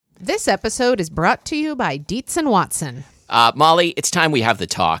This episode is brought to you by Dietz & Watson. Molly, it's time we have the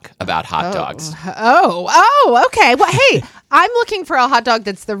talk about hot dogs. Oh, okay. Well, hey, I'm looking for a hot dog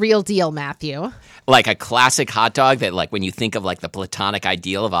that's the real deal, Matthew. Like a classic hot dog that, like, when you think of, like, the platonic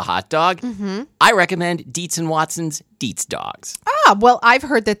ideal of a hot dog, I recommend Dietz & Watson's Dietz Dogs. Well, I've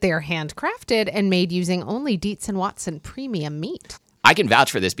heard that they're handcrafted and made using only Dietz & Watson premium meat. I can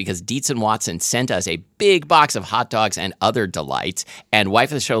vouch for this because Dietz & Watson sent us a big box of hot dogs and other delights. And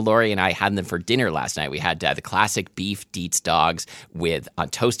wife of the show, Lori, and I had them for dinner last night. We had the classic beef Dietz dogs with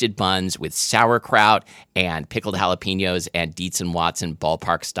toasted buns with sauerkraut and pickled jalapenos and Dietz & Watson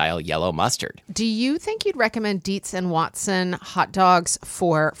ballpark-style yellow mustard. Do you think you'd recommend Dietz & Watson hot dogs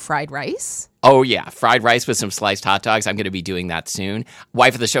for fried rice? Oh, yeah. Fried rice with some sliced hot dogs. I'm going to be doing that soon.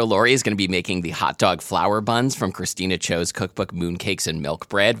 Wife of the show, Lori, is going to be making the hot dog flour buns from Christina Cho's cookbook, Mooncakes and Milk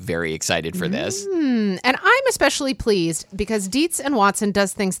Bread. Very excited for this. And I'm especially pleased because Dietz & Watson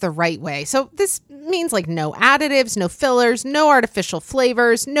does things the right way. So this means like no additives, no fillers, no artificial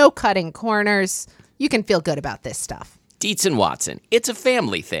flavors, no cutting corners. You can feel good about this stuff. Dietz & Watson. It's a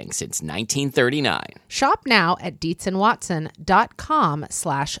family thing since 1939. Shop now at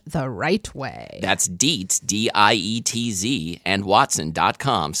DietzandWatson.com/the right way. That's Dietz, D-I-E-T-Z, and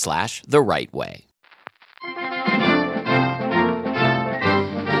Watson.com/the right way.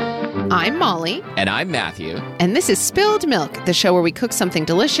 I'm Molly. And I'm Matthew. And this is Spilled Milk, the show where we cook something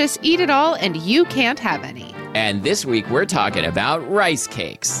delicious, eat it all, and you can't have any. And this week we're talking about rice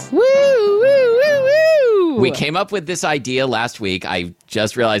cakes. Woo, woo, woo, woo! We came up with this idea last week. I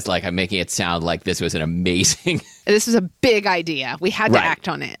just realized, like, I'm making it sound like this was an amazing... This was a big idea. We had to act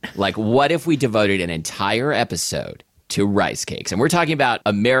on it. Like, what if we devoted an entire episode to rice cakes? And we're talking about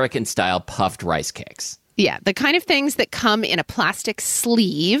American-style puffed rice cakes. Yeah, the kind of things that come in a plastic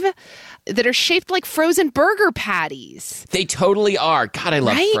sleeve that are shaped like frozen burger patties. They totally are. God, I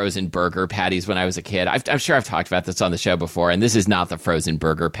loved Right? frozen burger patties when I was a kid. I'm sure I've talked about this on the show before, and this is not the frozen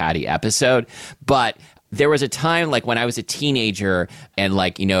burger patty episode, but there was a time, like, when I was a teenager and,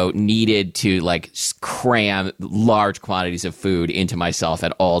 like, you know, needed to, like, cram large quantities of food into myself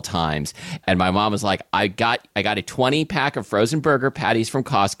at all times. And my mom was like, I got a 20-pack of frozen burger patties from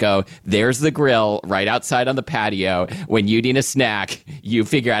Costco. There's the grill right outside on the patio. When you need a snack, you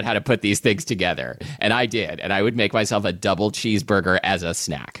figure out how to put these things together. And I did. And I would make myself a double cheeseburger as a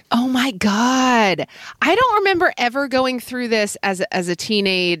snack. Oh my God. I don't remember ever going through this as a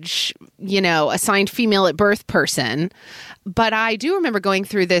teenage, assigned female at birth person, but I do remember going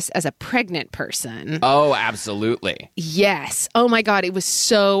through this as a pregnant person. Oh, absolutely. Yes. Oh my God. It was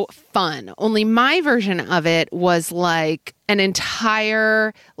so fun. Only my version of it was like an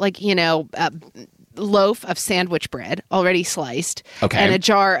entire, loaf of sandwich bread already sliced and a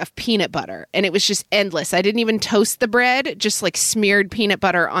jar of peanut butter. And it was just endless. I didn't even toast the bread, just like smeared peanut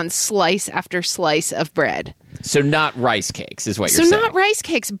butter on slice after slice of bread. So not rice cakes is what you're saying. So not rice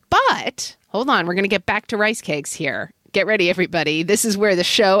cakes, but hold on. We're going to get back to rice cakes here. Get ready, everybody. This is where the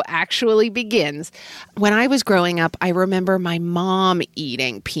show actually begins. When I was growing up, I remember my mom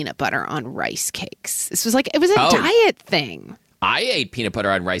eating peanut butter on rice cakes. This was it was a diet thing. I ate peanut butter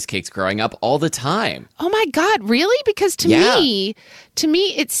on rice cakes growing up all the time. Oh my God, really? Because to me,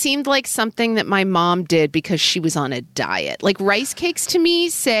 it seemed like something that my mom did because she was on a diet. Like rice cakes to me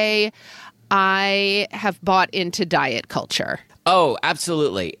say, I have bought into diet culture. Oh,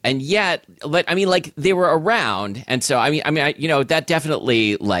 absolutely. And yet, they were around. And so, that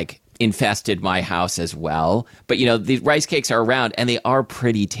definitely, infested my house as well. But, the rice cakes are around and they are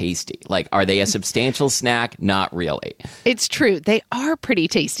pretty tasty. Like, are they a substantial snack? Not really. It's true. They are pretty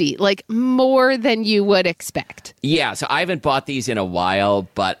tasty, more than you would expect. Yeah, so I haven't bought these in a while,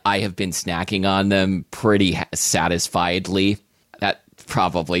 but I have been snacking on them pretty satisfiedly. That's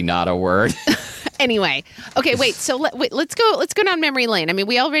probably not a word. Anyway, okay, wait. So let's go down memory lane. I mean,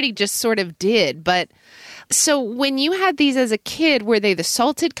 we already just sort of did, but so when you had these as a kid, were they the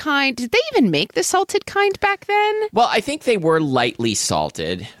salted kind? Did they even make the salted kind back then? Well, I think they were lightly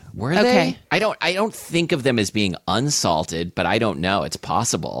salted. Were they? I don't think of them as being unsalted, but I don't know. It's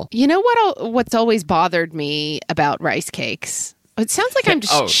possible. You know what's always bothered me about rice cakes? It sounds like I'm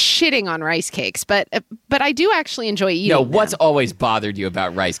just shitting on rice cakes, but I do actually enjoy eating them. What's always bothered you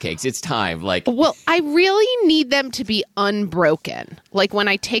about rice cakes? It's time. Well, I really need them to be unbroken. Like when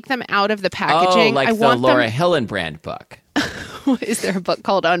I take them out of the packaging, I want the Laura Hillenbrand book. Is there a book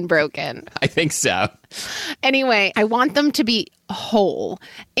called Unbroken? I think so. Anyway, I want them to be whole,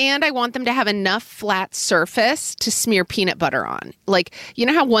 and I want them to have enough flat surface to smear peanut butter on. Like, you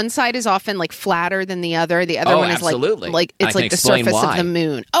know how one side is often flatter than the other? The other one is absolutely. it's like the surface of the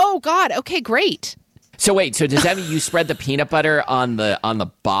moon. Oh, God. Okay, great. So wait, so does that mean you spread the peanut butter on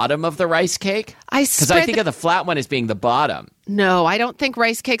the bottom of the rice cake? Because I think of the flat one as being the bottom. No, I don't think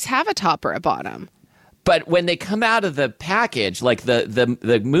rice cakes have a top or a bottom. But when they come out of the package, like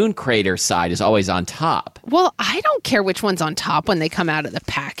the moon crater side is always on top. Well, I don't care which one's on top when they come out of the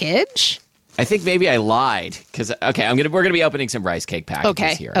package. I think maybe I lied because we're gonna be opening some rice cake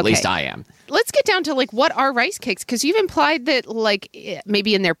packages here. At least I am. Let's get down to like what are rice cakes, because you've implied that like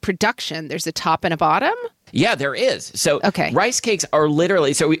maybe in their production there's a top and a bottom. Yeah, there is. So rice cakes are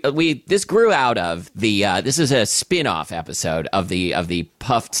literally, so we this grew out of the this is a spin-off episode of the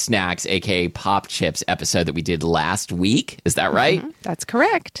Puffed Snacks, aka Pop Chips episode that we did last week. Is that right? That's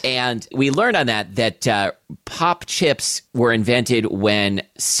correct. And we learned on that Pop Chips were invented when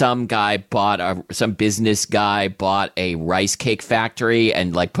some business guy bought a rice cake factory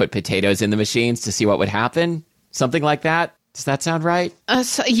and like put potatoes in the machines to see what would happen. Something like that. Does that sound right?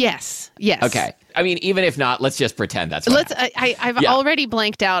 Yes. Okay. I mean, even if not, let's just pretend that's what happened. I've already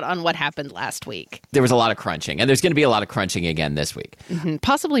blanked out on what happened last week. There was a lot of crunching, and there's going to be a lot of crunching again this week.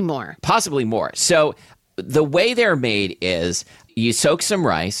 Possibly more. So the way they're made is you soak some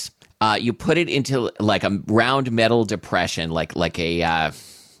rice, you put it into like a round metal depression, like a...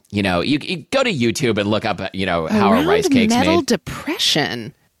 you go to YouTube and look up, how a rice cake's made. Metal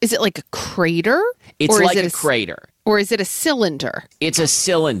depression? Is it like a crater? It's like a crater. Or is it a cylinder? It's a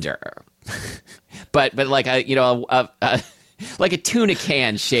cylinder. but like like a tuna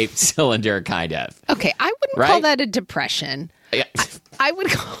can shaped cylinder, kind of. Okay, I wouldn't call that a depression. I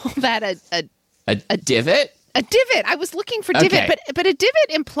would call that a divot? A divot. I was looking for divot, but a divot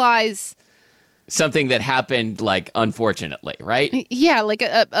implies... something that happened, like, unfortunately, right? Yeah, like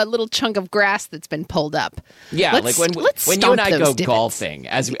a little chunk of grass that's been pulled up. Yeah, like when you and I go golfing,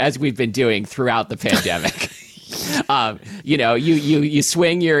 as we've been doing throughout the pandemic. You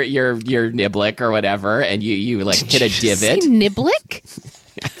swing your niblick or whatever, and you like hit a divot. Say niblick?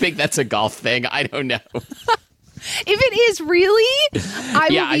 I think that's a golf thing. I don't know. If it is really, I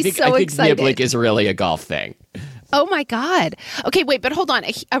will be so excited. Niblick is really a golf thing. Oh my God. Okay, wait, but hold on.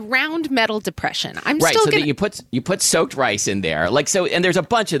 A round metal depression. That you put soaked rice in there. And there's a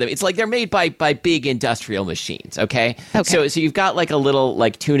bunch of them. It's like they're made by big industrial machines, okay? So you've got like a little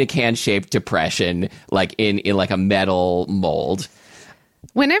like tuna can shaped depression like in like a metal mold.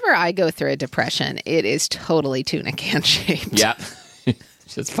 Whenever I go through a depression, it is totally tuna can shaped. Yeah.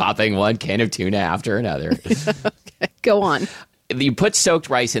 Just popping one can of tuna after another. Okay, go on. You put soaked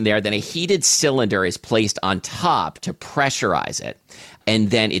rice in there, then a heated cylinder is placed on top to pressurize it. And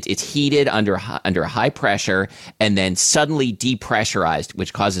then it's heated under high pressure and then suddenly depressurized,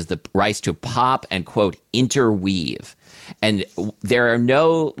 which causes the rice to pop and, quote, interweave. And there are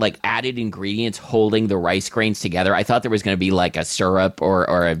no, like, added ingredients holding the rice grains together. I thought there was going to be, like, a syrup or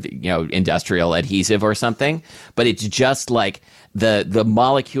a, industrial adhesive or something. But it's just, like, the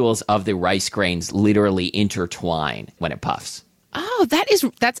molecules of the rice grains literally intertwine when it puffs. Oh,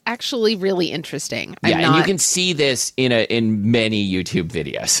 that's actually really interesting. And you can see this in many YouTube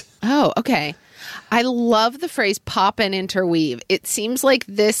videos. Oh, okay. I love the phrase pop and interweave. It seems like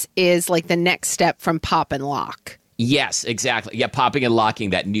this is like the next step from pop and lock. Yes, exactly. Yeah, popping and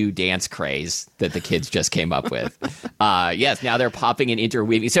locking, that new dance craze that the kids just came up with. Yes, now they're popping and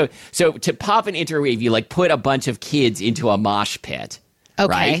interweaving. So to pop and interweave, you like put a bunch of kids into a mosh pit. Okay.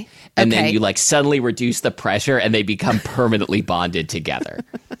 Right? And then you like suddenly reduce the pressure and they become permanently bonded together.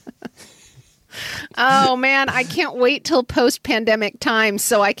 Oh man, I can't wait till post-pandemic times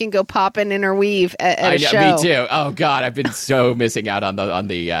so I can go pop and interweave at a show. Me too. Oh God, I've been so missing out on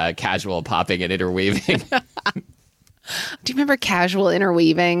the casual popping and interweaving. Do you remember casual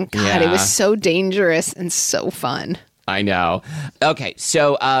interweaving? God, It was so dangerous and so fun. I know. Okay,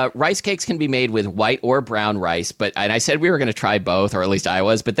 so rice cakes can be made with white or brown rice, and I said we were going to try both, or at least I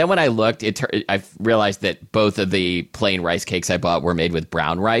was, but then when I looked, I realized that both of the plain rice cakes I bought were made with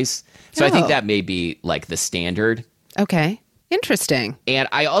brown rice. So I think that may be like the standard. Okay, interesting. And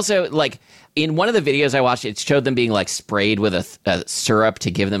I also, like, in one of the videos I watched, it showed them being like sprayed with a syrup to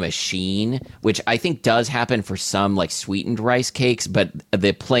give them a sheen, which I think does happen for some like sweetened rice cakes, but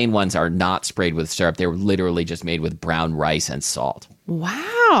the plain ones are not sprayed with syrup. They're literally just made with brown rice and salt.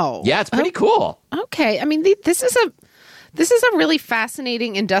 Wow. Yeah, it's pretty cool. Okay. I mean, this is a really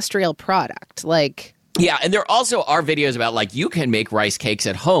fascinating industrial product. Like, yeah, and there also are videos about like you can make rice cakes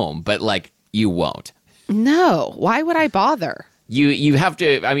at home, but like you won't. No. Why would I bother? You have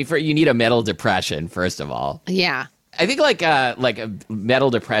to. I mean, you need a metal depression first of all. Yeah, I think like a metal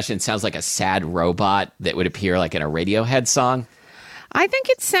depression sounds like a sad robot that would appear like in a Radiohead song. I think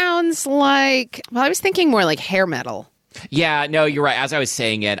it sounds like. Well, I was thinking more like hair metal. Yeah, no, you're right. As I was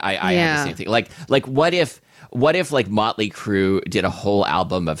saying it, I had the same thing. Like what if like Motley Crue did a whole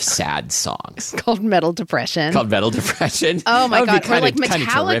album of sad songs Called Metal Depression. called Metal Depression? Oh my God. Or like Kinda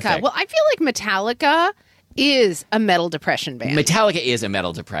Metallica. terrific. Well, I feel like Metallica is a metal depression band. Metallica is a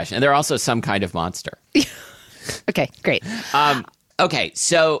metal depression, and they're also some kind of monster. Okay, great. Okay,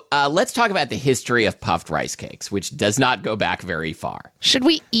 so let's talk about the history of puffed rice cakes, which does not go back very far. Should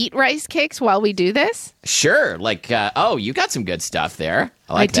we eat rice cakes while we do this? Sure, like, you got some good stuff there.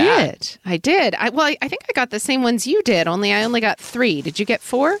 I like that. I did. I think I got the same ones you did, only I only got 3. Did you get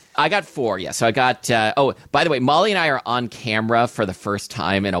 4? I got 4, yeah. So I got, by the way, Molly and I are on camera for the first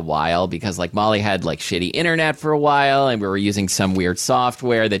time in a while because, like, Molly had, like, shitty internet for a while and we were using some weird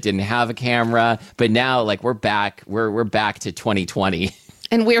software that didn't have a camera. But now, like, we're back. We're back to 2020.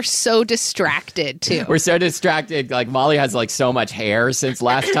 And we're so distracted, too. We're so distracted. Like, Molly has, like, so much hair since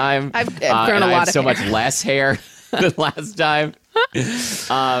last time. I've grown a lot of so hair. much less hair than last time.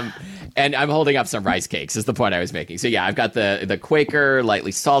 And I'm holding up some rice cakes is the point I was making. So yeah, I've got the Quaker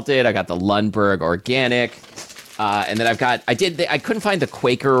lightly salted. I got the Lundberg organic. And then I couldn't find the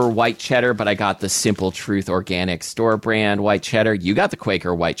Quaker white cheddar, but I got the Simple Truth organic store brand white cheddar. You got the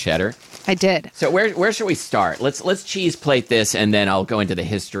Quaker white cheddar. I did. So where should we start? Let's cheese plate this, and then I'll go into the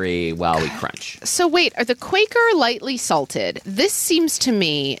history while we crunch. So wait, are the Quaker lightly salted? This seems to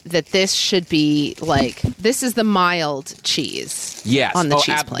me that this should be like, this is the mild cheese. Yes. On the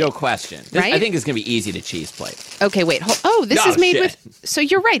cheese plate. No question. This, Right? I think it's going to be easy to cheese plate. Okay, wait. This Oh, is made shit. with, so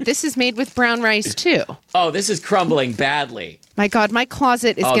you're right. This is made with brown rice too. Oh, this is crumbling badly. My God, my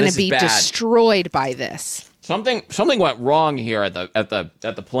closet is going this to is be bad. destroyed by this. Something went wrong here at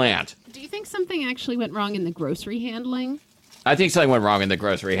the plant. Do you think something actually went wrong in the grocery handling? I think something went wrong in the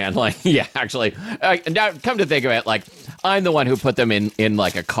grocery handling. Yeah, actually. Now, come to think of it, like, I'm the one who put them in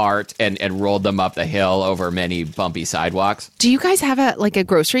like a cart and rolled them up the hill over many bumpy sidewalks. Do you guys have a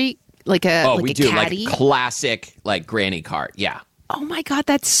grocery, like a We do, caddy? like classic, like granny cart. Yeah. Oh my God,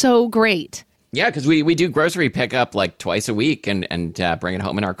 that's so great. Yeah, because we do grocery pickup like twice a week and bring it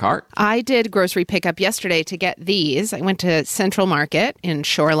home in our cart. I did grocery pickup yesterday to get these. I went to Central Market in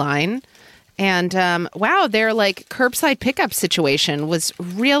Shoreline. And wow, their like curbside pickup situation was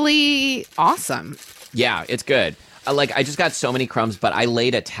really awesome. Yeah, it's good. I just got so many crumbs, but I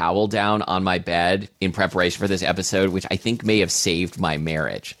laid a towel down on my bed in preparation for this episode, which I think may have saved my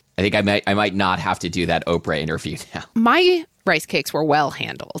marriage. I think I might not have to do that Oprah interview now. My rice cakes were well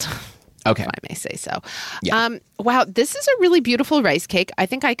handled. Okay. If I may say so. Yeah. Wow, this is a really beautiful rice cake. I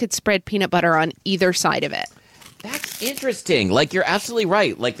think I could spread peanut butter on either side of it. That's interesting. Like, you're absolutely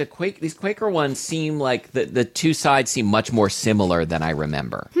right. Like, these Quaker ones seem like the two sides seem much more similar than I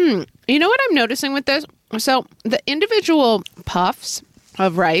remember. You know what I'm noticing with this? So the individual puffs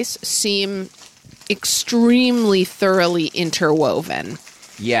of rice seem extremely thoroughly interwoven.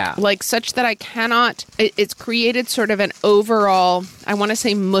 Yeah. Like such that I cannot, it's created sort of an overall, I want to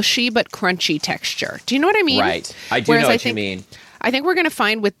say mushy but crunchy texture. Do you know what I mean? Right. I do know what you mean. I think we're going to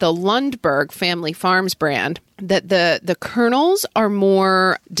find with the Lundberg Family Farms brand that the kernels are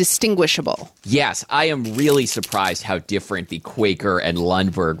more distinguishable. Yes, I am really surprised how different the Quaker and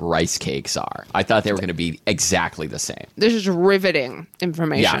Lundberg rice cakes are. I thought they were going to be exactly the same. This is riveting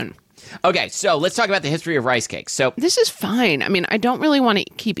information. Yeah. Okay, so let's talk about the history of rice cakes. So This is fine. I mean, I don't really want to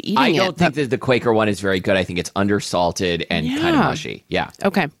keep eating it. I don't think that the Quaker one is very good. I think it's undersalted and kind of mushy. Yeah.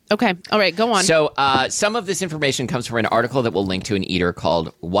 Okay. All right, go on. So some of this information comes from an article that we'll link to in Eater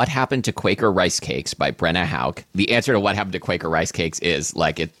called What Happened to Quaker Rice Cakes by Brenna Hauk. The answer to what happened to Quaker rice cakes is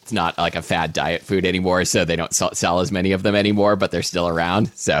like it's not like a fad diet food anymore, so they don't sell as many of them anymore, but they're still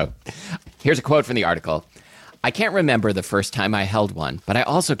around. So here's a quote from the article. I can't remember the first time I held one, but I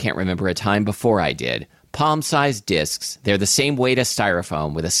also can't remember a time before I did. Palm-sized discs, they're the same weight as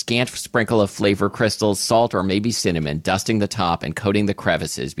styrofoam with a scant sprinkle of flavor crystals, salt, or maybe cinnamon dusting the top and coating the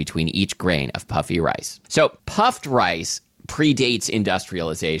crevices between each grain of puffy rice. So puffed rice predates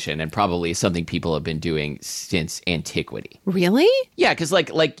industrialization and probably something people have been doing since antiquity. Really? Yeah, because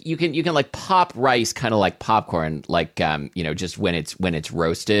like you can like pop rice kind of like popcorn, like just when it's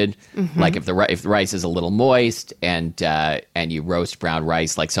roasted. Mm-hmm. Like if the rice is a little moist and you roast brown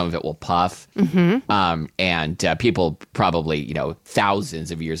rice, like some of it will puff. Mm-hmm. And people probably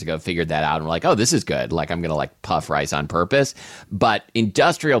thousands of years ago figured that out and were like, oh, this is good. Like I'm gonna like puff rice on purpose. But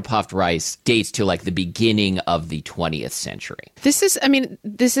industrial puffed rice dates to like the beginning of the 20th century. This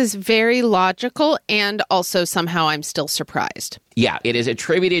is very logical, and also somehow I'm still surprised. Yeah, it is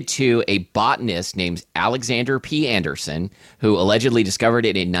attributed to a botanist named Alexander P. Anderson, who allegedly discovered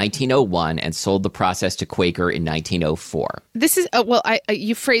it in 1901 and sold the process to Quaker in 1904. This is,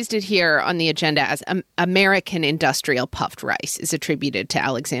 you phrased it here on the agenda as American industrial puffed rice is attributed to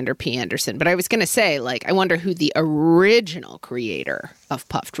Alexander P. Anderson. But I was going to say, like, I wonder who the original creator of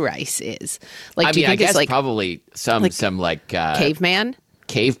puffed rice is. Like, I do you mean, I think guess it's like probably some caveman?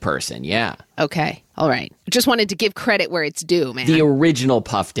 Cave person, yeah. Okay. All right. Just wanted to give credit where it's due, man. The original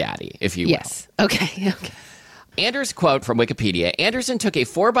Puff Daddy, if you will. Yes. Okay. Anders' quote from Wikipedia, Anderson took a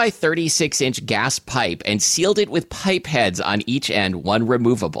 4x36-inch gas pipe and sealed it with pipe heads on each end, one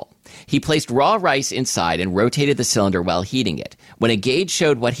removable. He placed raw rice inside and rotated the cylinder while heating it. When a gauge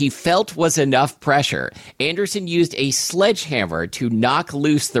showed what he felt was enough pressure, Anderson used a sledgehammer to knock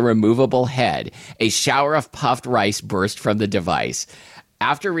loose the removable head. A shower of puffed rice burst from the device.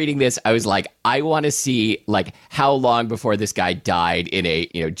 After reading this, I was like, I want to see like how long before this guy died in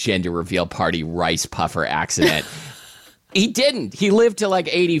a gender reveal party rice puffer accident. He didn't. He lived to like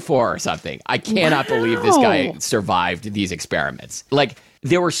 84 or something. I cannot believe this guy survived these experiments. Like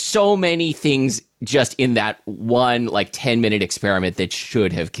there were so many things just in that one like 10-minute experiment that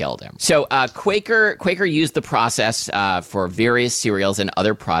should have killed him. So Quaker used the process for various cereals and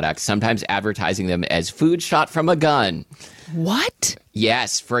other products, sometimes advertising them as food shot from a gun. What?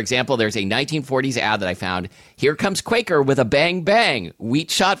 Yes. For example, there's a 1940s ad that I found. Here comes Quaker with a bang bang. Wheat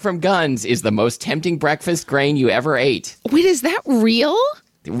shot from guns is the most tempting breakfast grain you ever ate. Wait, is that real?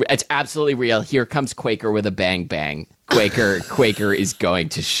 It's absolutely real. Here comes Quaker with a bang bang. Quaker is going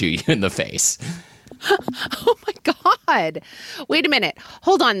to shoot you in the face. Oh my God. Wait a minute.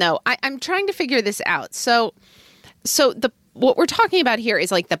 Hold on though. I'm trying to figure this out. So what we're talking about here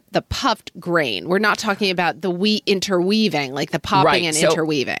is like the puffed grain. We're not talking about the wheat interweaving, like the popping and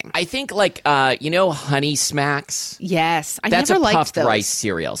interweaving. I think like, Honey Smacks? Yes. That's never a liked puffed those. rice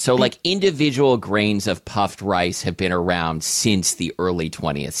cereal. So like individual grains of puffed rice have been around since the early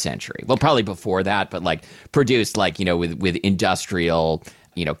 20th century. Well, probably before that, but like produced like, with industrial,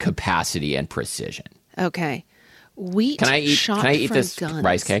 capacity and precision. Okay. Wheat Can I eat from this guns.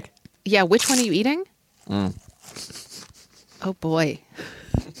 rice cake? Yeah. Which one are you eating? Oh, boy.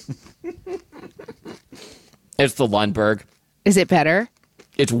 It's the Lundberg. Is it better?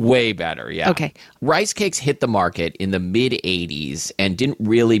 It's way better, yeah. Okay. Rice cakes hit the market in the mid-'80s and didn't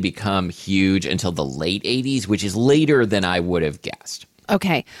really become huge until the late '80s, which is later than I would have guessed.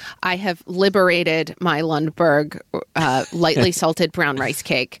 Okay. I have liberated my Lundberg lightly salted brown rice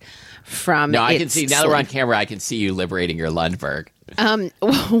cake from No, I can see, now that we're on sleeve. camera, I can see you liberating your Lundberg.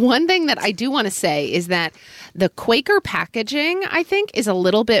 One thing that I do want to say is that the Quaker packaging, I think, is a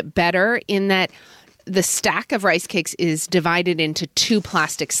little bit better in that the stack of rice cakes is divided into 2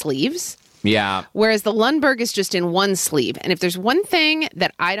 plastic sleeves. Yeah. Whereas the Lundberg is just in one sleeve. And if there's one thing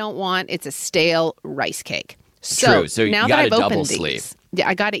that I don't want, it's a stale rice cake. True. So you now got that a I've double opened sleeve. these, yeah,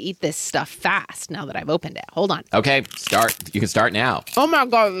 I got to eat this stuff fast now that I've opened it. Hold on. Okay, start. You can start now. Oh my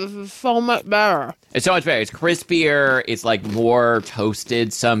God, this is so much better. It's so much better. It's crispier. It's like more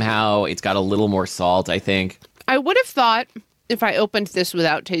toasted somehow. It's got a little more salt, I think. I would have thought if I opened this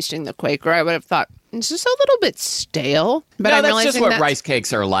without tasting the Quaker, I would have thought it's just a little bit stale. But no, I'm that's realizing just what rice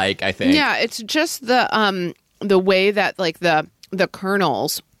cakes are like, I think. Yeah, it's just the way that like the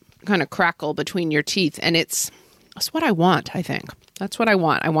kernels kind of crackle between your teeth, and that's what I want, I think. That's what I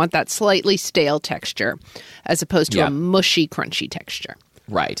want. I want that slightly stale texture as opposed to a mushy, crunchy texture.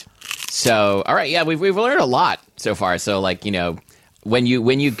 Right. So, all right, yeah, we've learned a lot so far. So, like, when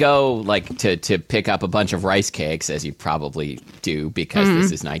you go like to pick up a bunch of rice cakes, as you probably do because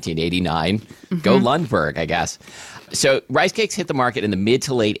this is 1989, go Lundberg, I guess. So rice cakes hit the market in the mid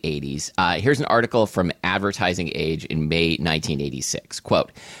to late 80s. Here's an article from Advertising Age in May 1986.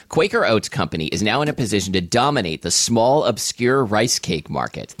 Quote, Quaker Oats Company is now in a position to dominate the small, obscure rice cake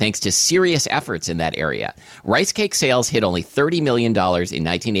market, thanks to serious efforts in that area. Rice cake sales hit only $30 million in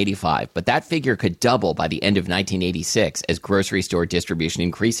 1985, but that figure could double by the end of 1986 as grocery store distribution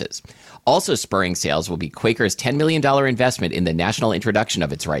increases. Also spurring sales will be Quaker's $10 million investment in the national introduction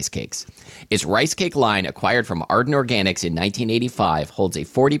of its rice cakes. Its rice cake line, acquired from Arden Organics in 1985, holds a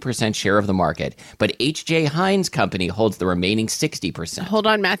 40% share of the market, but H.J. Heinz Company holds the remaining 60%. Hold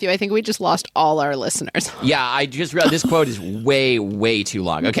on, Matthew. I think we just lost all our listeners. Yeah, I just realized this quote is way too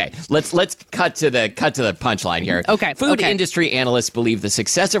long. Okay, let's cut to the punchline here. Okay. Food industry analysts believe the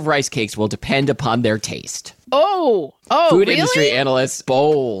success of rice cakes will depend upon their taste. Oh, Food really? industry analysts,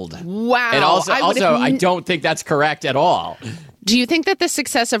 bold. Wow. And also, I don't think that's correct at all. Do you think that the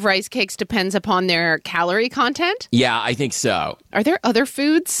success of rice cakes depends upon their calorie content? Yeah, I think so. Are there other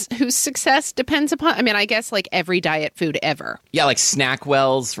foods whose success depends upon? I mean, I guess like every diet food ever. Yeah, like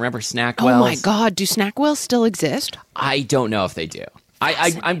Snackwells. Remember Snackwells? Oh my God, do Snackwells still exist? I don't know if they do.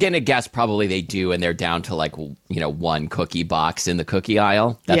 I'm going to guess probably they do, and they're down to like, one cookie box in the cookie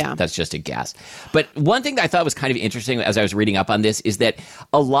aisle. That's just a guess. But one thing that I thought was kind of interesting as I was reading up on this is that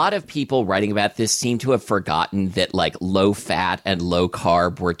a lot of people writing about this seem to have forgotten that like low fat and low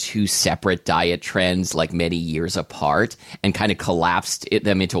carb were two separate diet trends like many years apart and kind of collapsed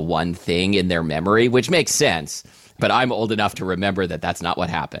them into one thing in their memory, which makes sense. But I'm old enough to remember that that's not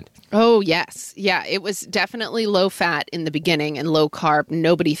what happened. Oh, yes. Yeah, it was definitely low fat in the beginning and low carb.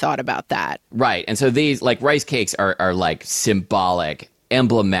 Nobody thought about that. Right. And so these like rice cakes are like symbolic,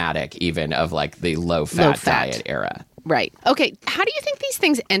 emblematic even of like the low fat diet era. Right. Okay. How do you think these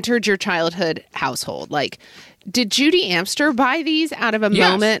things entered your childhood household? Like, did Judy Amster buy these out of a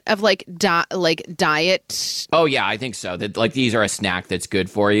moment of like diet? Oh, yeah, I think so. That like these are a snack that's good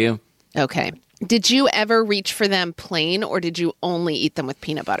for you. Okay. Did you ever reach for them plain, or did you only eat them with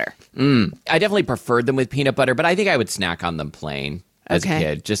peanut butter? I definitely preferred them with peanut butter, but I think I would snack on them plain as a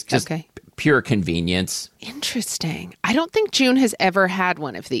kid. Just pure convenience. Interesting. I don't think June has ever had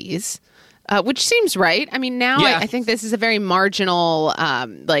one of these. Which seems right. I mean, now I think this is a very marginal,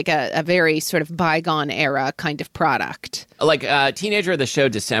 like a very sort of bygone era kind of product. Like a teenager of the show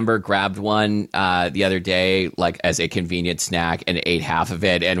December grabbed one the other day, like as a convenient snack, and ate half of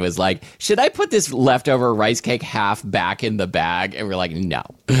it and was like, should I put this leftover rice cake half back in the bag? And we're like, no,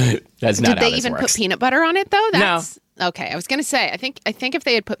 that's not how this works. Did they even put peanut butter on it, though? No. Okay, I was going to say, I think if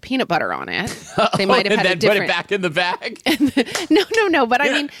they had put peanut butter on it, they might have had a different... put it back in the bag? No. But I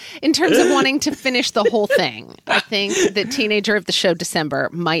mean, in terms of wanting to finish the whole thing, I think the teenager of the show December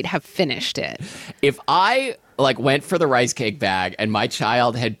might have finished it. If I went for the rice cake bag and my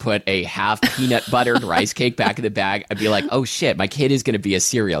child had put a half peanut buttered rice cake back in the bag, I'd be like, oh shit, my kid is going to be a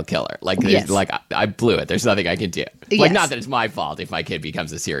serial killer. I blew it. There's nothing I can do. Not that it's my fault if my kid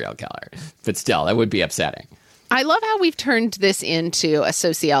becomes a serial killer, but still, that would be upsetting. I love how we've turned this into a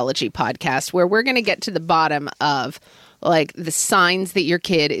sociology podcast where we're going to get to the bottom of like the signs that your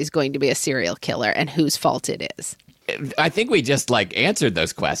kid is going to be a serial killer and whose fault it is. I think we just answered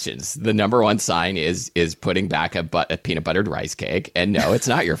those questions. The number one sign is putting back a peanut buttered rice cake. And no, it's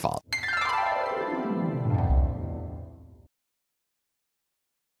not your fault.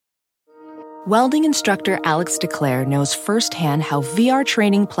 Welding instructor Alex DeClaire knows firsthand how VR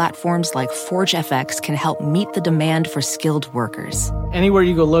training platforms like ForgeFX can help meet the demand for skilled workers. Anywhere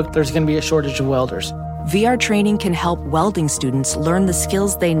you go look, there's going to be a shortage of welders. VR training can help welding students learn the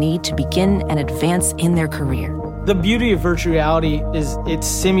skills they need to begin and advance in their career. The beauty of virtual reality is it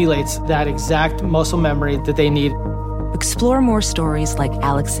simulates that exact muscle memory that they need. Explore more stories like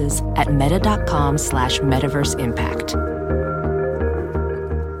Alex's at meta.com/metaverseimpact.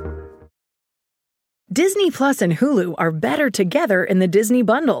 Disney Plus and Hulu are better together in the Disney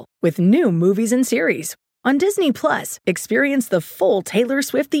Bundle with new movies and series. On Disney Plus, experience the full Taylor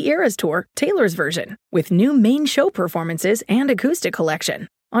Swift The Eras Tour, Taylor's version, with new main show performances and acoustic collection.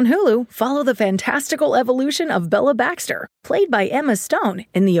 On Hulu, follow the fantastical evolution of Bella Baxter, played by Emma Stone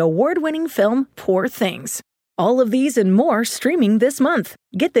in the award-winning film Poor Things. All of these and more streaming this month.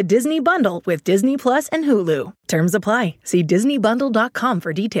 Get the Disney Bundle with Disney Plus and Hulu. Terms apply. See DisneyBundle.com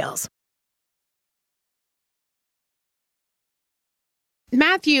for details.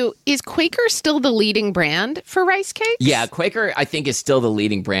 Matthew, is Quaker still the leading brand for rice cakes? Yeah, Quaker, I think, is still the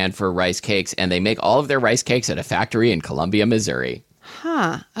leading brand for rice cakes, and they make all of their rice cakes at a factory in Columbia, Missouri.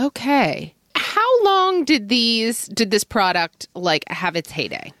 Huh, okay. How long did this product, have its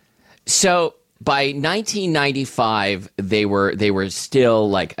heyday? So, by 1995, they were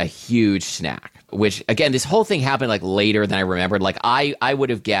still, a huge snack. Which, again, this whole thing happened, later than I remembered. I would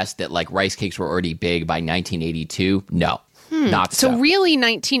have guessed that, rice cakes were already big by 1982. No. Not so. So really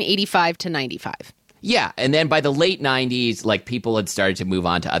 1985 to 95. Yeah, and then by the late 90s, people had started to move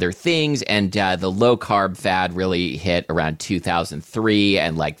on to other things, and the low-carb fad really hit around 2003,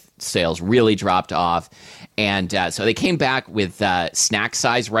 and, sales really dropped off. And so they came back with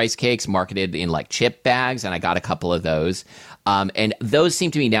snack-size rice cakes marketed in, chip bags, and I got a couple of those. And those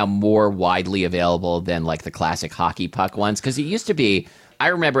seem to be now more widely available than, the classic hockey puck ones, because it used to be... I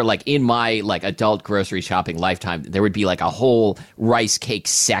remember, in my, adult grocery shopping lifetime, there would be, a whole rice cake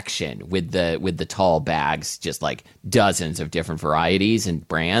section with the tall bags, just, dozens of different varieties and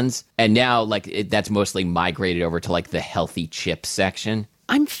brands. And now, that's mostly migrated over to, the healthy chip section.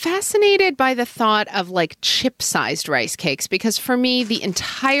 I'm fascinated by the thought of like chip-sized rice cakes because for me, the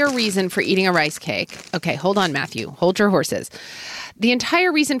entire reason for eating a rice cake, okay, hold on, Matthew, hold your horses. The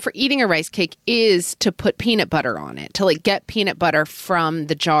entire reason for eating a rice cake is to put peanut butter on it, to like get peanut butter from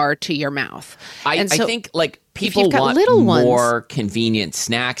the jar to your mouth. I think like people you've got want little ones- more convenient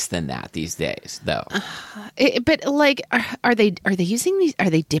snacks than that these days, though. But like, are they using these? Are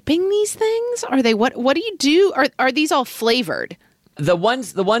they dipping these things? Are they what do you do? Are these all flavored? The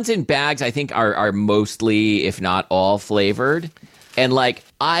ones in bags, I think, are mostly, if not all, flavored. And like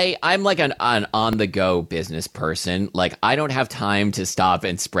I'm like an on-the-go business person. Like I don't have time to stop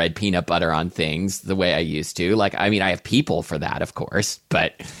and spread peanut butter on things the way I used to. Like I mean, I have people for that, of course,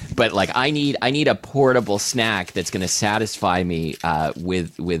 but like I need a portable snack that's going to satisfy me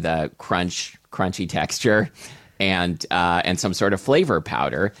with a crunchy texture. And some sort of flavor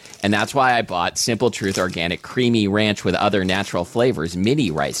powder. And that's why I bought Simple Truth Organic Creamy Ranch with other natural flavors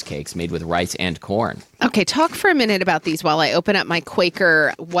mini rice cakes made with rice and corn. Okay, talk for a minute about these while I open up my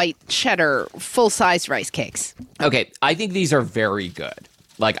Quaker white cheddar full-size rice cakes. Okay, I think these are very good.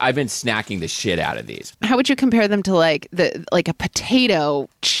 Like I've been snacking the shit out of these. How would you compare them to like a potato,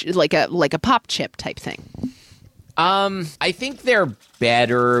 like a pop chip type thing? I think they're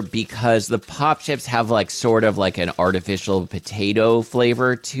better because the pop chips have like sort of like an artificial potato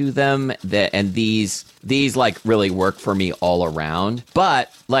flavor to them and these like really work for me all around.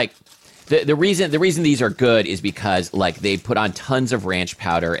 But like the reason these are good is because like they put on tons of ranch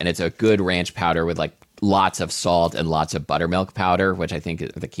powder and it's a good ranch powder with like lots of salt and lots of buttermilk powder, which I think are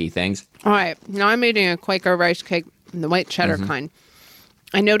the key things. All right, now I'm eating a Quaker rice cake, the white cheddar kind.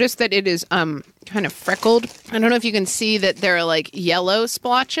 I noticed that it is kind of freckled. I don't know if you can see that there are like yellow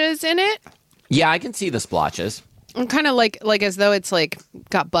splotches in it. Yeah, I can see the splotches. I'm kind of like as though it's like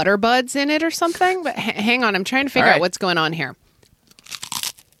got butter buds in it or something. But hang on, I'm trying to figure out what's going on here.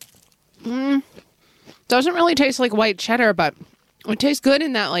 Doesn't really taste like white cheddar, but it tastes good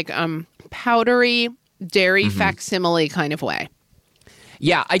in that like powdery dairy facsimile kind of way.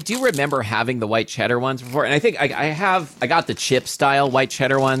 Yeah, I do remember having the white cheddar ones before, and I think I got the chip style white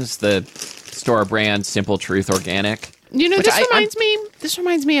cheddar ones, the store brand Simple Truth Organic. You know, this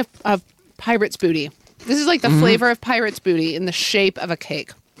reminds me of Pirate's Booty. This is like the flavor of Pirate's Booty in the shape of a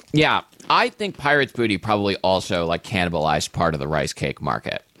cake. Yeah, I think Pirate's Booty probably also like cannibalized part of the rice cake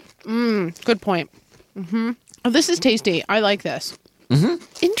market. Good point. Oh, this is tasty. I like this.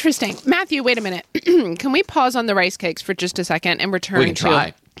 Interesting. Matthew, wait a minute. Can we pause on the rice cakes for just a second and return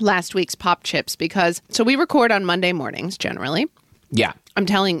to last week's pop chips? Because, so we record on Monday mornings generally. Yeah. I'm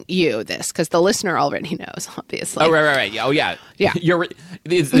telling you this because the listener already knows, obviously. Oh, right. Oh, yeah. Yeah.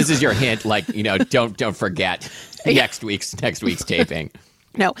 This is your hint, like, you know, don't forget next week's taping.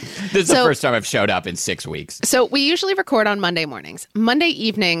 No. This is the first time I've showed up in 6 weeks. So we usually record on Monday mornings. Monday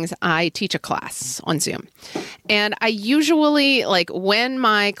evenings, I teach a class on Zoom. And I usually, like when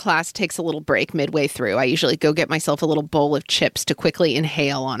my class takes a little break midway through, I usually go get myself a little bowl of chips to quickly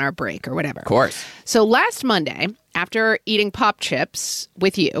inhale on our break or whatever. Of course. So last Monday, after eating pop chips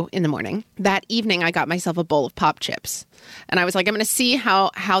with you in the morning, that evening I got myself a bowl of pop chips. And I was like, I'm going to see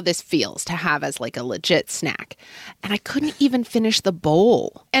how this feels to have as like a legit snack. And I couldn't even finish the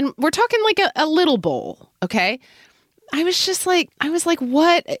bowl. And we're talking like a little bowl, okay? I was like,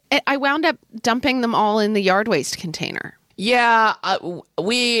 what? I wound up dumping them all in the yard waste container. Yeah,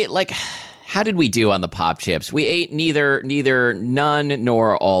 we like... How did we do on the pop chips? We ate neither none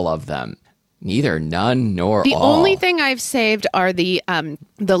nor all of them. Neither none nor all. The only thing I've saved are the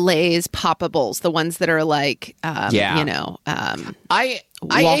Lay's Poppables, the ones that are like, you know, I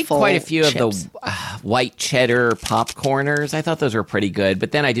ate quite a few chips. Of the white cheddar popcorners. I thought those were pretty good,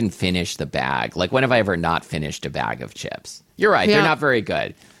 but then I didn't finish the bag. Like, when have I ever not finished a bag of chips? You're right. Yeah. They're not very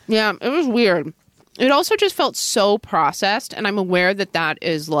good. Yeah, it was weird. It also just felt so processed, and I'm aware that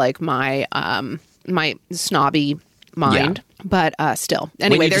is like my my snobby mind. Yeah. But still.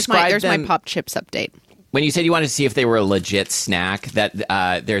 Anyway, there's my pop chips update. When you said you wanted to see if they were a legit snack,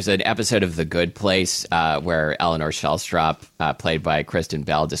 that there's an episode of The Good Place where Eleanor Shellstrop, played by Kristen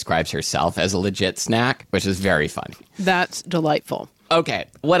Bell, describes herself as a legit snack, which is very funny. That's delightful. Okay,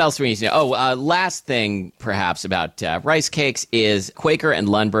 what else do we need to know? Last thing, perhaps, about rice cakes is Quaker and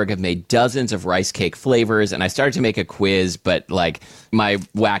Lundberg have made dozens of rice cake flavors, and I started to make a quiz, but like my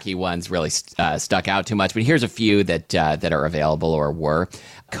wacky ones really stuck out too much. But here's a few that are available or were.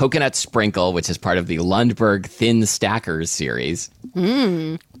 Coconut Sprinkle, which is part of the Lundberg Thin Stackers series.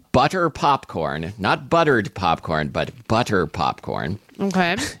 Butter popcorn, not buttered popcorn, but butter popcorn.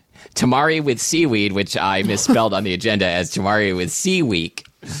 Okay. Tamari with seaweed, which I misspelled on the agenda as Tamari with Sea Week,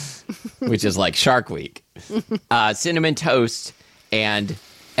 which is like Shark Week. Cinnamon Toast, and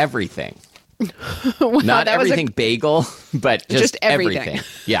everything. Wow, Not that was everything bagel, but just everything.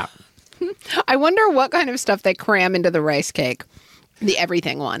 Yeah. I wonder what kind of stuff they cram into the rice cake. The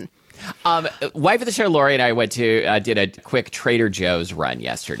everything one. Wife of the show, Lori, and I went to did a quick Trader Joe's run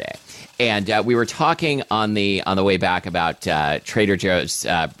yesterday, and we were talking on the way back about Trader Joe's,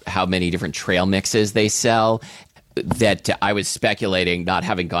 how many different trail mixes they sell. That I was speculating, not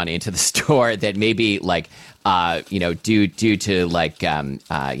having gone into the store, that maybe like due to like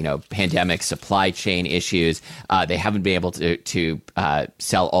pandemic supply chain issues, they haven't been able to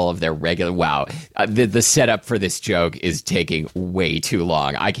sell all of their regular. Wow, the setup for this joke is taking way too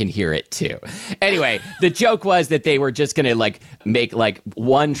long. I can hear it too. Anyway, the joke was that they were just going to like make like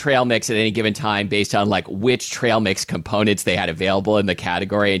one trail mix at any given time based on like which trail mix components they had available in the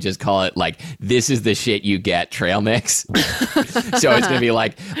category, and just call it like, this is the shit you get trail mix. So it's going to be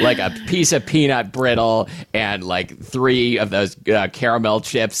like a piece of peanut brittle and like 3 of those caramel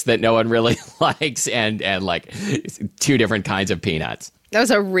chips that no one really likes, and like 2 different kinds of peanuts. That was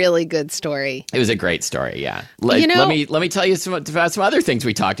a really good story. It was a great story, yeah. Let me tell you about some other things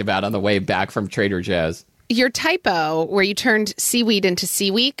we talked about on the way back from Trader Joe's. Your typo where you turned seaweed into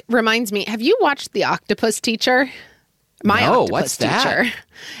seaweek reminds me, have you watched The Octopus Teacher? No, Octopus what's Teacher. that?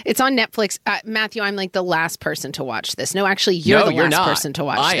 It's on Netflix. Matthew, I'm like the last person to watch this. No, actually, you're the last person to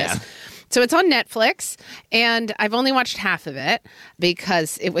watch this. I am. So it's on Netflix, and I've only watched half of it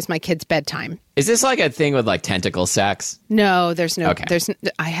because it was my kid's bedtime. Is this like a thing with like tentacle sex? No, there's no. Okay.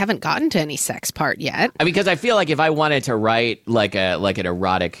 I haven't gotten to any sex part yet. I mean, because I feel like if I wanted to write like an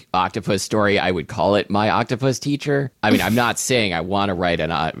erotic octopus story, I would call it My Octopus Teacher. I mean, I'm not saying I want to write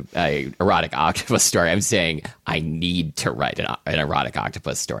a erotic octopus story. I'm saying I need to write an erotic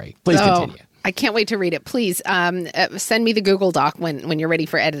octopus story. Please continue. I can't wait to read it. Please send me the Google Doc when you're ready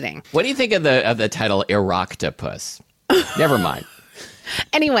for editing. What do you think of the title Eroctopus? Never mind.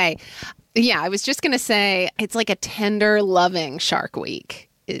 Anyway, yeah, I was just going to say it's like a tender, loving Shark Week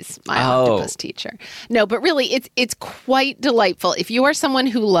is My Octopus Teacher. No, but really, it's quite delightful. If you are someone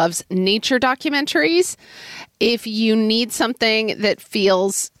who loves nature documentaries, if you need something that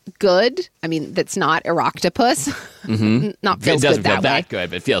feels good, I mean, that's not Eroctopus, not feels it doesn't good feel that that way. good,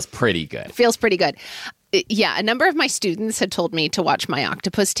 but it feels pretty good. Feels pretty good. Yeah, a number of my students had told me to watch My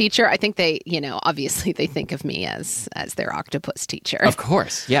Octopus Teacher. I think they, obviously they think of me as their octopus teacher. Of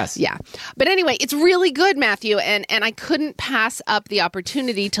course, yes. Yeah. But anyway, it's really good, Matthew, and I couldn't pass up the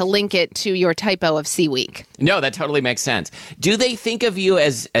opportunity to link it to your typo of Sea Week. No, that totally makes sense. Do they think of you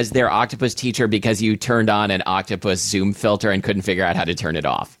as their octopus teacher because you turned on an octopus Zoom filter and couldn't figure out how to turn it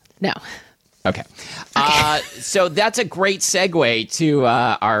off? No. Okay. So that's a great segue to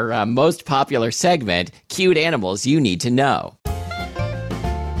our most popular segment, Cute Animals You Need to Know.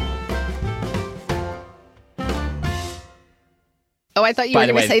 Oh, I thought you were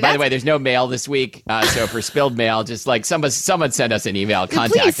going to say that. By the way, there's no mail this week. So for spilled mail, just like someone send us an email,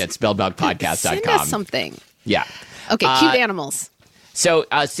 contact@spilledmilkpodcast.com. Send us something. Yeah. Okay, cute animals. So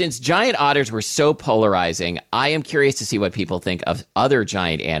since giant otters were so polarizing, I am curious to see what people think of other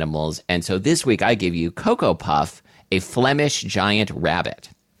giant animals. And so this week I give you Cocoa Puff, a Flemish giant rabbit.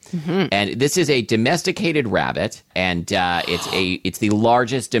 Mm-hmm. And this is a domesticated rabbit, and it's the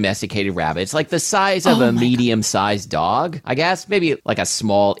largest domesticated rabbit. It's like the size of a medium-sized dog, I guess, maybe like a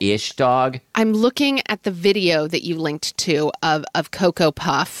small-ish dog. I'm looking at the video that you linked to of Cocoa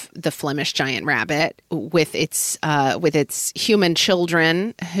Puff, the Flemish giant rabbit, with its human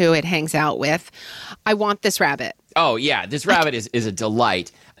children who it hangs out with. I want this rabbit. Oh yeah, this rabbit is a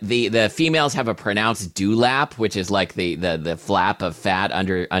delight. The females have a pronounced dewlap, which is like the flap of fat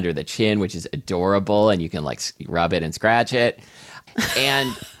under the chin, which is adorable, and you can like rub it and scratch it.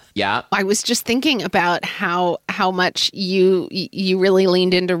 And yeah, I was just thinking about how much you really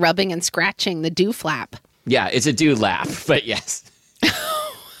leaned into rubbing and scratching the dew flap. Yeah, it's a dewlap, but yes.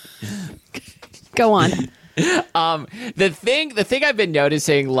 Go on. The thing I've been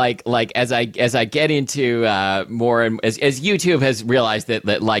noticing, like as I get into more, and as YouTube has realized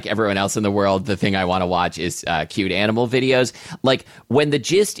that like everyone else in the world, the thing I want to watch is cute animal videos. Like when the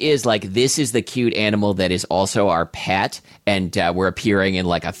gist is like, this is the cute animal that is also our pet, and we're appearing in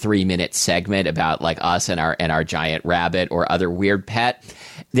like a 3-minute segment about like us and our giant rabbit or other weird pet.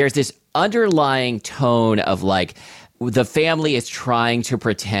 There's this underlying tone of like the family is trying to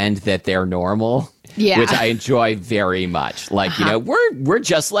pretend that they're normal. Yeah. Which I enjoy very much. Like, we're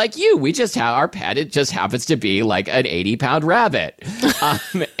just like you. We just have our pet. It just happens to be like an 80-pound rabbit.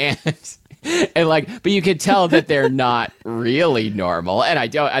 And And like, but you can tell that they're not really normal. And I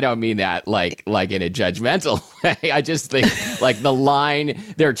don't mean that like in a judgmental way. I just think like the line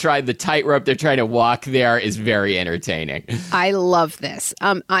the tightrope they're trying to walk there is very entertaining. I love this.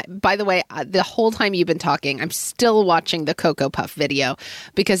 By the way, the whole time you've been talking, I'm still watching the Cocoa Puff video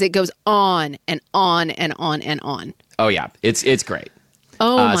because it goes on and on and on and on. Oh yeah, it's great.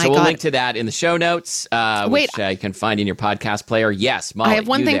 Oh my so we'll God. link to that in the show notes, which you can find in your podcast player. Yes, Molly, I have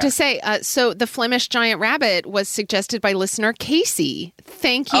one thing there. to say. So the Flemish giant rabbit was suggested by listener Casey.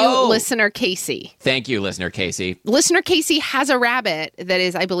 Thank you, listener Casey. Thank you, listener Casey. Listener Casey has a rabbit that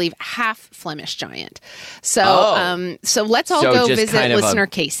is, I believe, half Flemish giant. So, so let's all go visit listener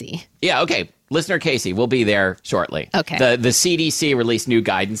Casey. Yeah, okay. Listener Casey, we'll be there shortly. Okay. The CDC released new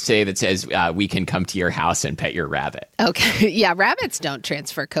guidance today that says we can come to your house and pet your rabbit. Okay. Yeah, rabbits don't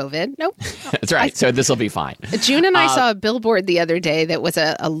transfer COVID. Nope. That's right. So this will be fine. June and I saw a billboard the other day that was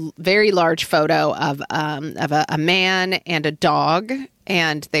a very large photo of a man and a dog,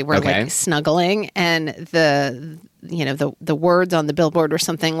 and they were like snuggling, and the words on the billboard were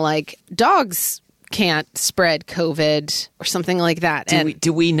something like "dogs can't spread COVID" or something like that.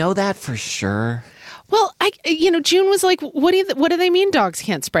 Do we know that for sure? Well, June was like, what do they mean dogs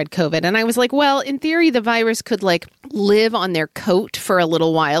can't spread COVID? And I was like, well, in theory, the virus could like live on their coat for a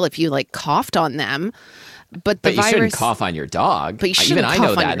little while if you like coughed on them. But you shouldn't cough on your dog. But you shouldn't Even I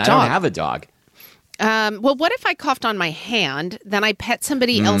know that, and I don't have a dog. Well, what if I coughed on my hand, then I pet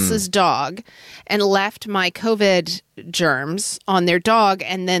somebody else's dog and left my COVID germs on their dog,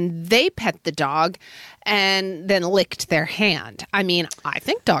 and then they pet the dog and then licked their hand? I mean, I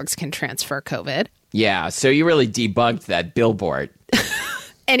think dogs can transfer COVID. Yeah, so you really debunked that billboard.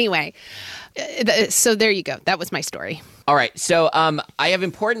 Anyway, so there you go. That was my story. All right. So I have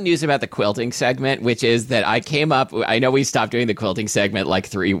important news about the quilting segment, which is that I know we stopped doing the quilting segment like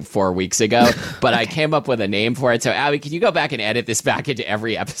 3-4 weeks ago, but I came up with a name for it. So Abby, can you go back and edit this back into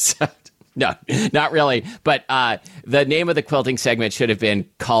every episode? No, not really. But the name of the quilting segment should have been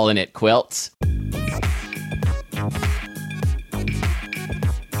Callin' It Quilts.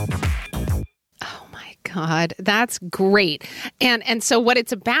 God, that's great. And so what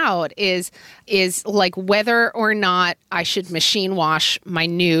it's about is like whether or not I should machine wash my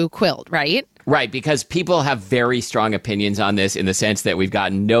new quilt, right? Right, because people have very strong opinions on this in the sense that we've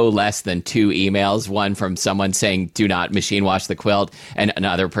gotten no less than 2 emails, one from someone saying do not machine wash the quilt, and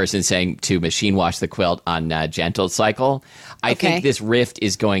another person saying to machine wash the quilt on Gentle Cycle. I think this rift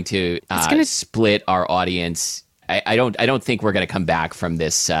is going to split our audience. I don't think we're going to come back from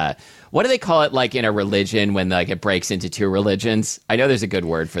this. What do they call it, like in a religion when like it breaks into 2 religions? I know there's a good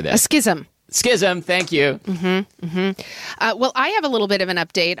word for this. A schism. Schism, thank you. Well, I have a little bit of an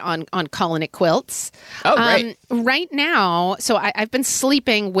update on Callin' It Quilts. Oh, great. Right now, so I've been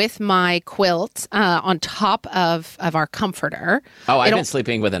sleeping with my quilt on top of our comforter. Oh, I've been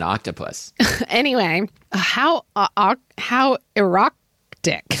sleeping with an octopus. Anyway, how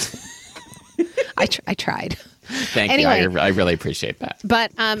erotic. I tried. Thank you. I really appreciate that.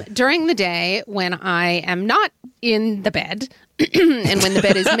 But during the day, when I am not in the bed, and when the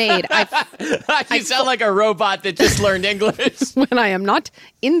bed is made, you sound like a robot that just learned English. When I am not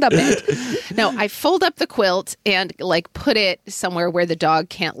in the bed, no, I fold up the quilt and like put it somewhere where the dog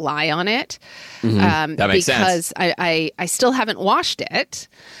can't lie on it. That makes sense. Because I still haven't washed it.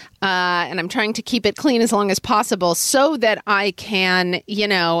 And I'm trying to keep it clean as long as possible so that I can,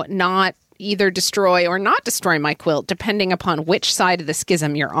 not either destroy or not destroy my quilt, depending upon which side of the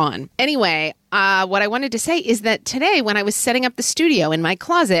schism you're on. Anyway, what I wanted to say is that today, when I was setting up the studio in my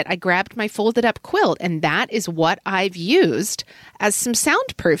closet, I grabbed my folded up quilt, and that is what I've used as some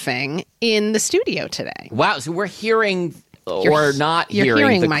soundproofing in the studio today. Wow, so we're hearing or not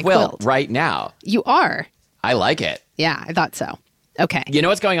hearing the quilt right now. You are. I like it. Yeah, I thought so. Okay. You know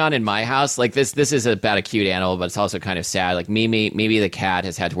what's going on in my house? Like this is about a cute animal, but it's also kind of sad. Like Mimi the cat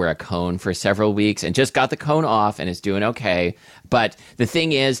has had to wear a cone for several weeks and just got the cone off and is doing okay. But the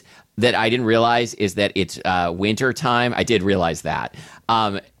thing is that I didn't realize is that it's winter time. I did realize that.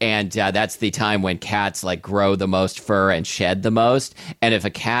 And that's the time when cats like grow the most fur and shed the most. And if a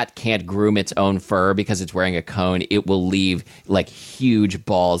cat can't groom its own fur because it's wearing a cone, it will leave like huge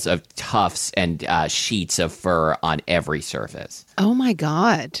balls of tufts and sheets of fur on every surface. Oh my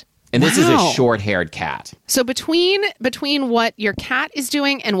God. And this is a short-haired cat. So between what your cat is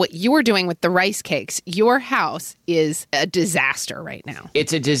doing and what you're doing with the rice cakes, your house is a disaster right now.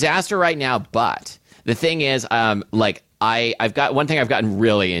 It's a disaster right now, but the thing is, I've got one thing I've gotten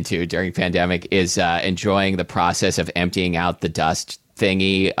really into during pandemic is enjoying the process of emptying out the dust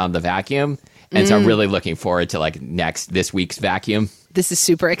thingy on the vacuum. And so I'm really looking forward to this week's vacuum. This is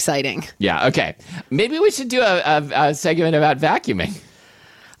super exciting. Yeah, okay. Maybe we should do a segment about vacuuming.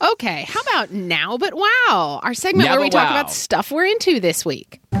 Okay, how about Now But Wow, our segment Now where we But talk Wow. about stuff we're into this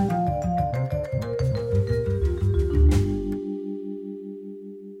week.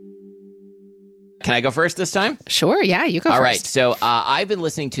 Can I go first this time? Sure, yeah, you go All first. right. So I've been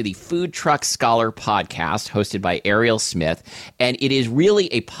listening to the Food Truck Scholar podcast hosted by Ariel Smith, and it is really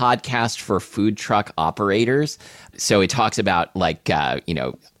a podcast for food truck operators. So it talks about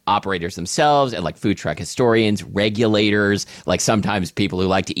operators themselves and like food truck historians, regulators, like sometimes people who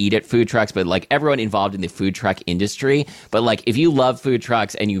like to eat at food trucks, but like everyone involved in the food truck industry. But like if you love food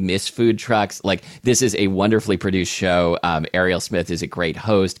trucks and you miss food trucks, like this is a wonderfully produced show. Ariel Smith is a great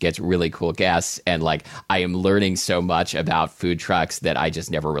host, gets really cool guests, and like I am learning so much about food trucks that I just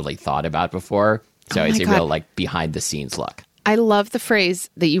never really thought about before. So it's a real like behind the scenes look. I love the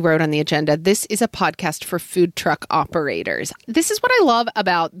phrase that you wrote on the agenda. This is a podcast for food truck operators. This is what I love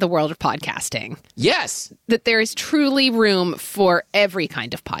about the world of podcasting. Yes. That there is truly room for every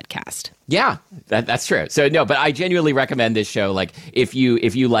kind of podcast. Yeah, that's true. So no, but I genuinely recommend this show. Like if you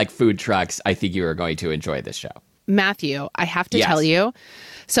like food trucks, I think you are going to enjoy this show. Matthew, I have to tell you.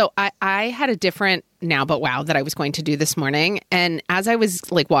 So I had a different Now But Wow that I was going to do this morning. And as I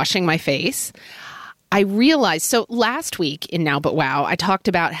was like washing my face, I realized, so last week in Now But Wow, I talked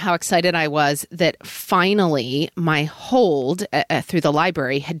about how excited I was that finally my hold through the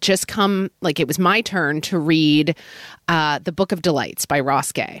library had just come, like it was my turn to read The Book of Delights by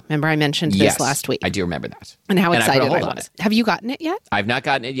Ross Gay. Remember I mentioned this last week? I do remember that. And how excited I was. was. Have you gotten it yet? I've not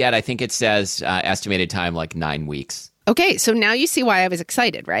gotten it yet. I think it says estimated time like 9 weeks. Okay, so now you see why I was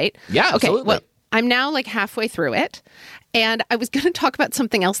excited, right? Yeah, okay, absolutely. Well, I'm now like halfway through it. And I was going to talk about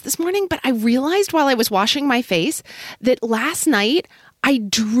something else this morning, but I realized while I was washing my face that last night I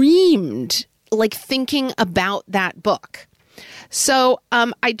dreamed like thinking about that book. So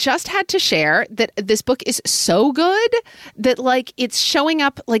I just had to share that this book is so good that like it's showing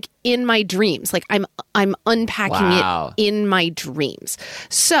up like in my dreams. Like I'm unpacking it in my dreams.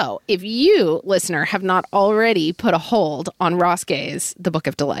 So if you, listener, have not already put a hold on Ross Gay's The Book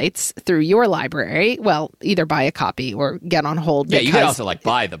of Delights through your library, well, either buy a copy or get on hold. Yeah, you could also like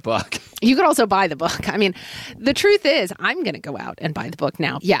buy the book. You could also buy the book. I mean, the truth is I'm going to go out and buy the book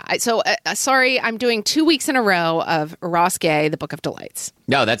now. Yeah. So sorry, I'm doing 2 weeks in a row of Ross Gay, The Book of Delights.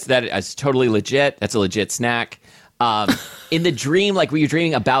 No, that's totally legit. That's a legit snack. In the dream, like were you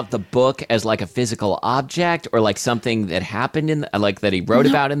dreaming about the book as like a physical object or like something that happened in like that he wrote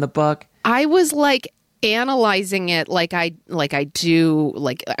about in the book? I was like analyzing it like I do,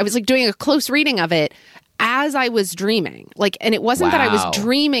 like I was like doing a close reading of it as I was dreaming. Like, and it wasn't that I was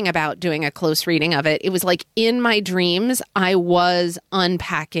dreaming about doing a close reading of it. It was like in my dreams, I was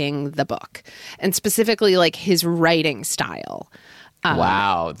unpacking the book and specifically like his writing style.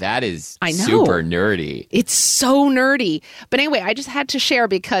 Wow, that is I know. super nerdy. It's so nerdy. But anyway, I just had to share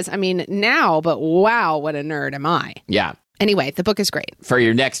because, I mean, now, but wow, what a nerd am I? Yeah. Anyway, the book is great. For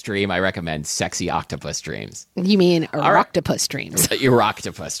your next dream, I recommend Sexy Octopus Dreams. You mean Octopus Dreams? Your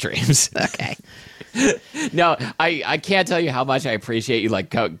Octopus Dreams. Okay. No, I can't tell you how much I appreciate you like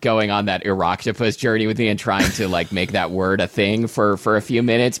going on that Octopus journey with me and trying to like make that word a thing for a few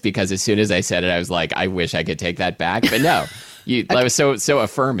minutes, because as soon as I said it, I was like, I wish I could take that back. But no, that was so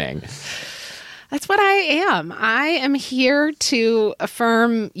affirming. That's what I am. I am here to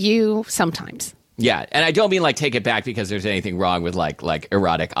affirm you sometimes. Yeah, and I don't mean like take it back because there's anything wrong with like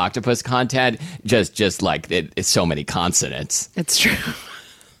erotic octopus content. Just like it's so many consonants. It's true.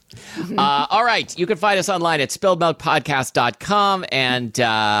 All right. You can find us online at spilledmilkpodcast.com and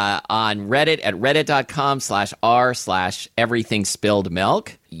on Reddit at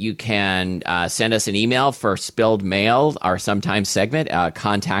reddit.com/r/everythingspilledmilk. You can send us an email for Spilled Mail, our sometimes segment,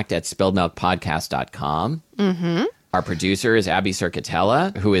 contact@spilledmilkpodcast.com. Mm-hmm. Our producer is Abby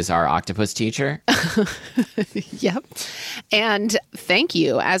Circatella, who is our octopus teacher. Yep. And thank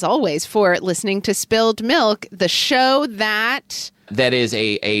you, as always, for listening to Spilled Milk, the show that is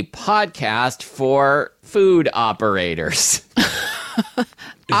a podcast for food operators.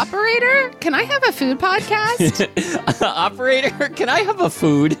 Operator, can I have a food podcast? Operator, can I have a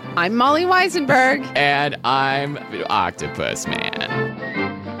food? I'm Molly Weisenberg. And I'm Octopus Man.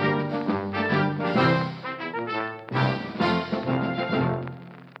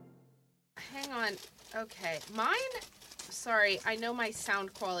 Okay, sorry, I know my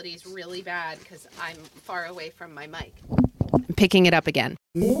sound quality is really bad because I'm far away from my mic. I'm picking it up again.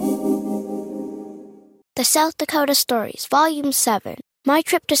 The South Dakota Stories, Volume 7. My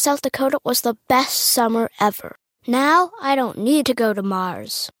trip to South Dakota was the best summer ever. Now I don't need to go to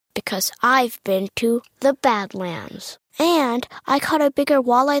Mars because I've been to the Badlands. And I caught a bigger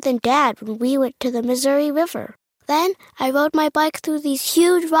walleye than Dad when we went to the Missouri River. Then I rode my bike through these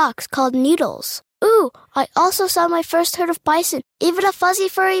huge rocks called needles. Ooh, I also saw my first herd of bison, even a fuzzy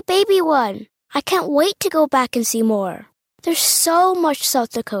furry baby one. I can't wait to go back and see more. There's so much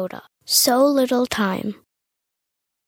South Dakota, so little time.